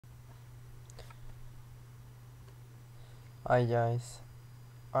Hi guys,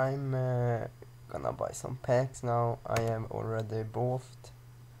 I'm gonna buy some packs now. I have already bought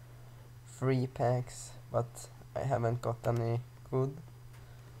 3 packs, but I haven't got any good.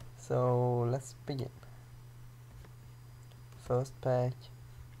 So let's begin. First pack.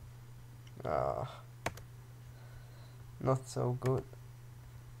 Ah, not so good.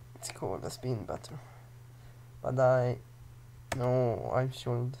 It's called a spin better. But I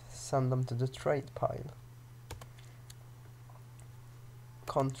should send them to the trade pile.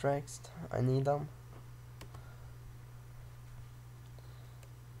 Contracts, I need them.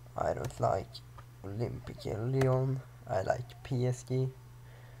 I don't like Olympic Lyon. I like PSG.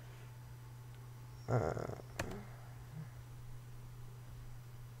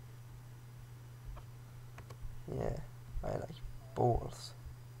 Yeah, I like balls.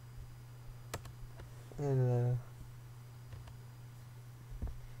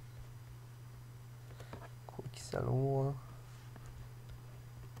 Quick sell war.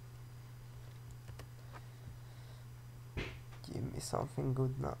 Give me something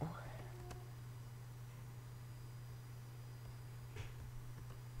good now.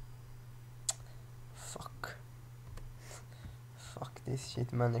 Fuck. Fuck this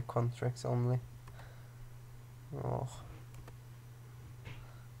shit, many contracts only. Oh.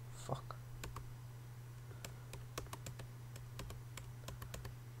 Fuck.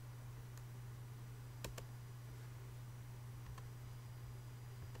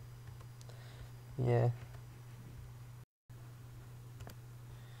 Yeah.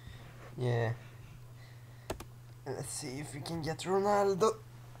 Yeah. Let's see if we can get Ronaldo.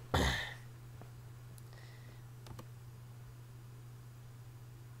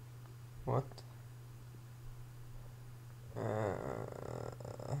 What?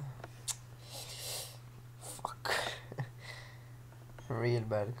 Fuck. Real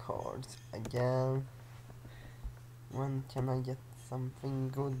bad cards again. When can I get something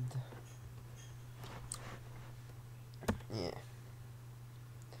good? Yeah.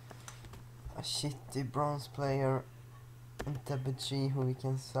 A shitty bronze player and Tabachi who we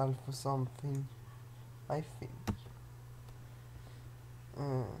can sell for something, I think.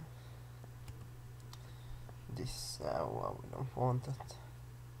 This, oh, we don't want that.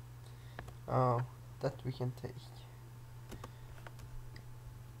 Oh, that we can take.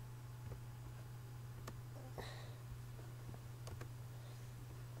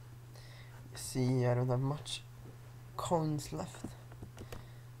 See, I don't have much coins left.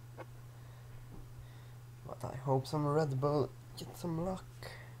 But I hope some Red Bull get some luck.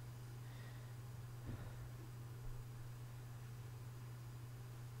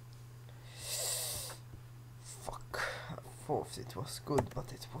 Fuck, I thought it was good,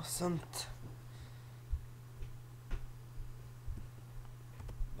 but it wasn't.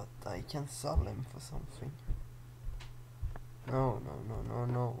 But I can sell him for something. No.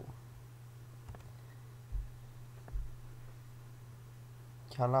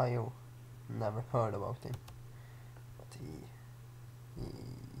 Kalayo, never heard about him. But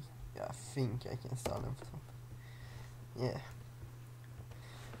I think I can sell him for something. Yeah.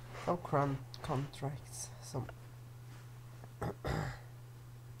 Some contracts, some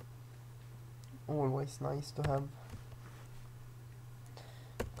always nice to have.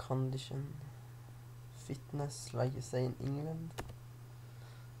 Condition, fitness, like you say in England.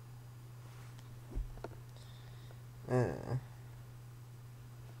 Yeah,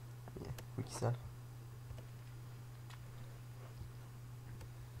 quick sell.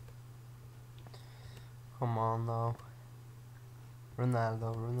 Come on now.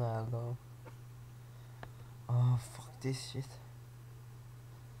 Ronaldo. Oh, fuck this shit.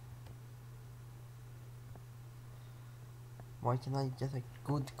 Why can I get a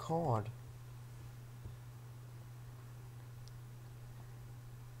good card?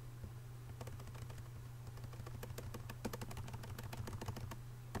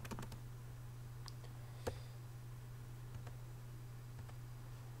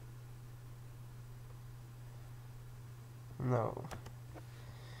 No.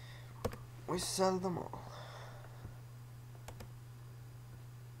 We sell them all.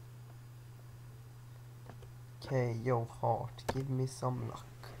 Okay, yo heart, give me some luck.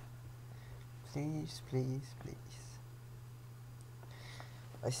 Please.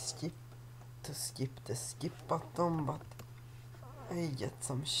 I skip the skip button, but I get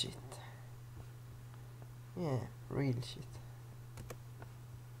some shit. Yeah, real shit.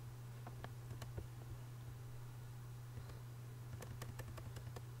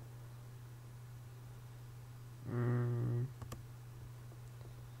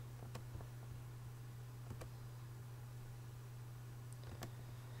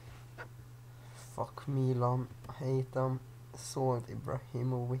 Fuck Milan, hate them. Saw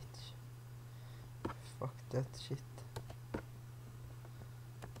Ibrahimovic. Fuck that shit.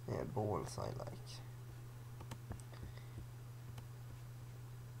 Yeah, balls I like.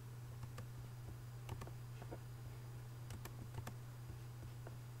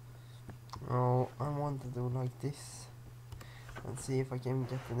 Oh, I want to do like this and see if I can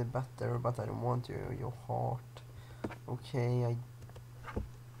get any better, but I don't want your heart. Okay, I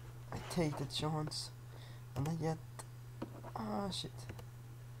take the chance and I get shit.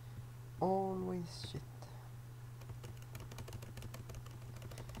 Always shit.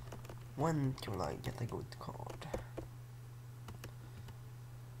 When could I get a good card?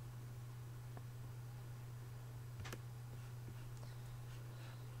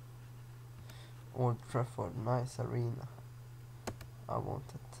 Old Trafford, nice arena. I want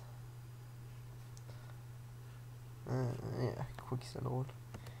it. Yeah, Quicksilver.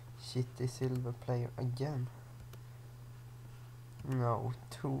 Shitty silver player again. No,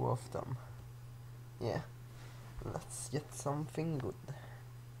 2 of them. Yeah, let's get something good.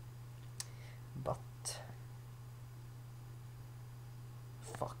 But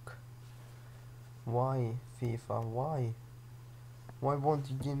fuck. Why, FIFA? Why? Why won't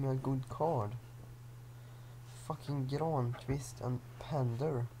you give me a good card? Fucking Gran, Twist and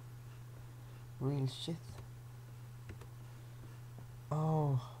Pander. Real shit.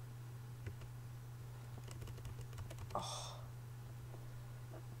 Oh.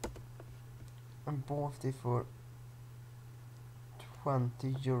 I bought it for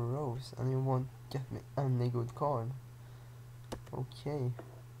 20 euros and you won't get me any good card. Okay.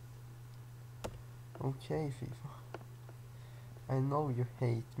 Okay, FIFA. I know you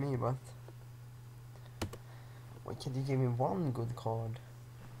hate me, but why can't you give me one good card?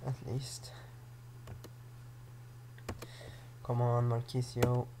 At least. Come on,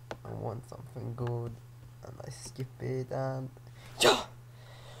 Marquisio. I want something good. And I skip it and... Ja!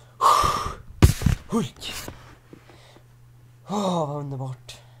 Hulk! Oh,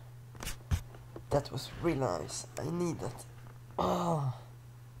 underbart. That was really nice. I need that. Oh.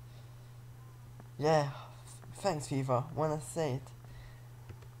 Yeah. Thanks, FIFA, when I say it.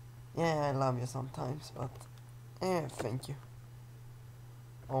 Yeah, I love you sometimes, but... yeah, thank you.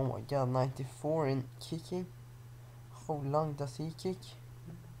 Oh my god, 94 in kicking. How long does he kick?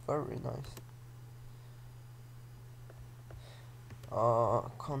 Very nice.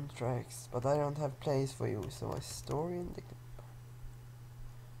 Contracts, but I don't have plays for you, so I store in the club.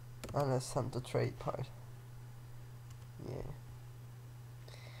 Unless send the trade pile. Yeah.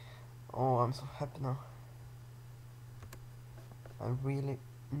 Oh, I'm so happy now. I really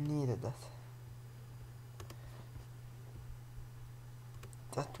needed that.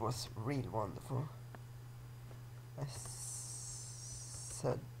 That was real wonderful. I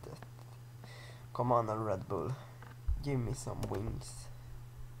said that. Come on, a Red Bull. Give me some wings.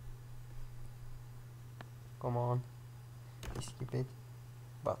 Come on. Skip it.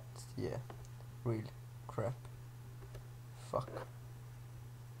 But yeah, real crap. Fuck.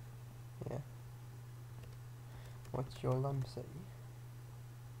 Yeah. What's your lump say?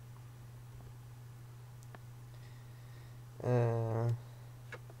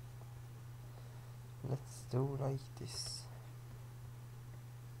 Let's do like this.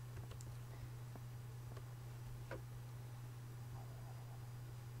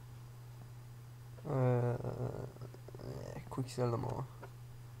 Quicksilver more.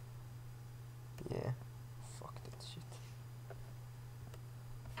 Yeah, fuck that shit.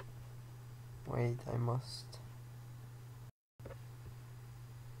 Wait, I must.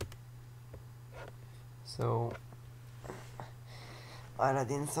 So I add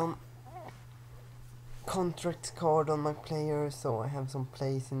in some contract card on my player, so I have some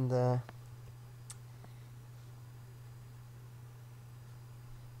place in the...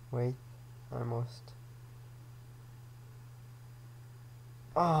 Wait, I must.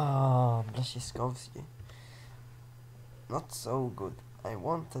 Blashiskovsky. Not so good. I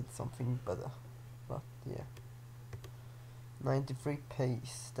wanted something better, but yeah. 93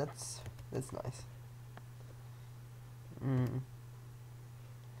 pace. That's nice. You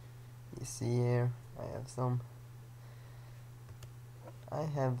see here, I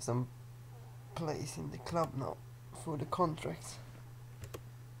have some place in the club now for the contracts.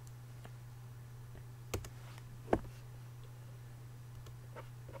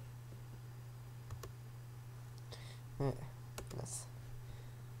 Yeah, let's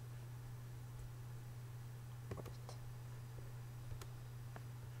wait.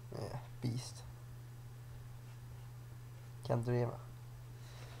 Yeah, beast. Candreva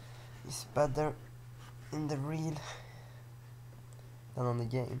is better in the real than on the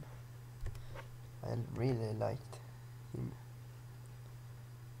game. I really liked him.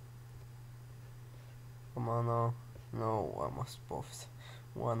 Come on now. No, I must both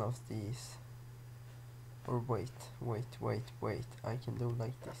one of these. Or wait. I can do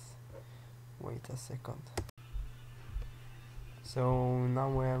like this. Wait a second. So now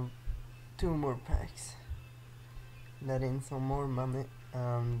we have 2 more packs. Let in some more money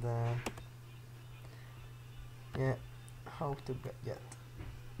and yeah, how to get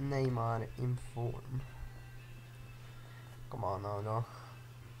Neymar in form. Come on now though.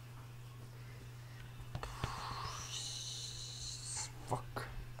 Fuck,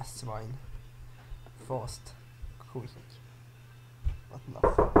 a swine. Fast, quick, but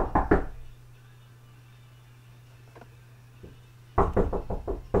nothing.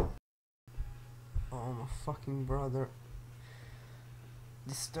 Oh my fucking brother.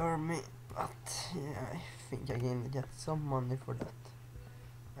 Disturb me, but yeah, I think I can get some money for that.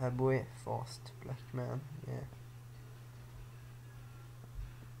 Boy, fast, black man, yeah.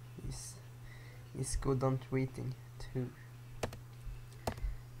 He's good on tweeting too.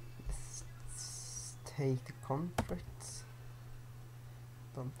 Let's take the contracts.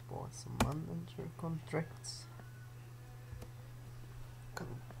 Don't buy some manager contracts.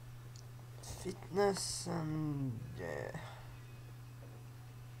 Fitness and yeah.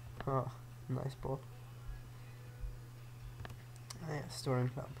 Ah, nice ball. Yeah, Storing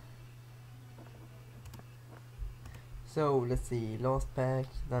Club. So let's see, last pack,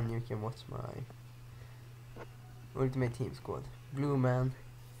 then you can watch my Ultimate Team Squad. Blue Man.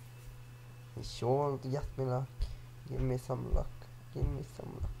 He sure get me luck. Give me some luck. Give me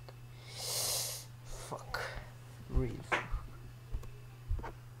some luck. Fuck. Real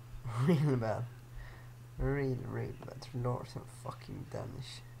bad. Real bad. Larson fucking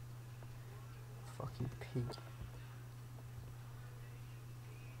Danish. Fucking pig.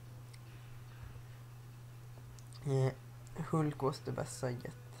 Yeah, Hulk was the best I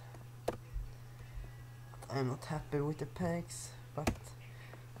get. But I'm not happy with the packs, but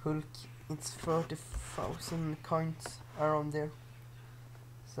Hulk, it's 30,000 coins around there.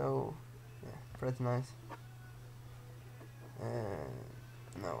 So, yeah, pretty nice.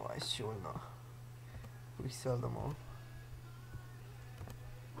 No, I sure not. We sell them all.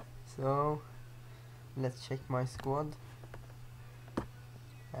 So, let's check my squad.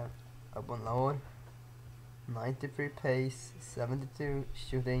 Have Abonlaur, 93 pace, 72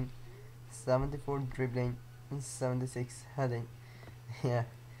 shooting, 74 dribbling, and 76 heading. Yeah,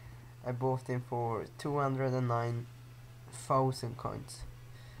 I bought him for 209,000 coins,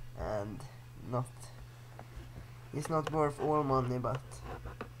 and he's not worth all money, but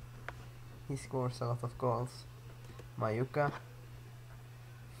he scores a lot of goals. Mayuka,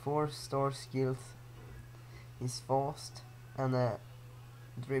 4-star skills, he's fast and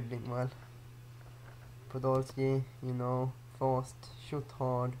dribbling well. Podolski, you know, fast, shoot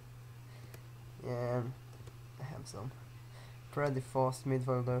hard. Yeah, I have some pretty fast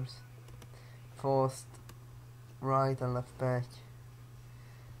midfielders. Fast right and left back.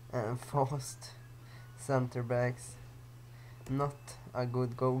 And fast center backs. Not a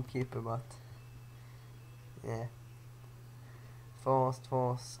good goalkeeper, but yeah. Fast.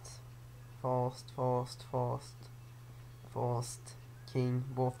 King,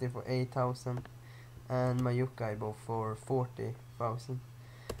 both there for 8,000. And Mayuka both for 40,000.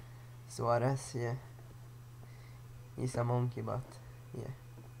 Suarez, yeah. He's a monkey, but yeah,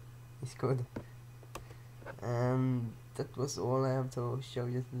 he's good. And that was all I have to show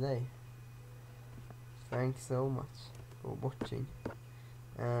you today. Thanks so much for watching,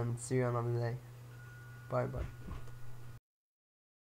 and see you another day. Bye bye.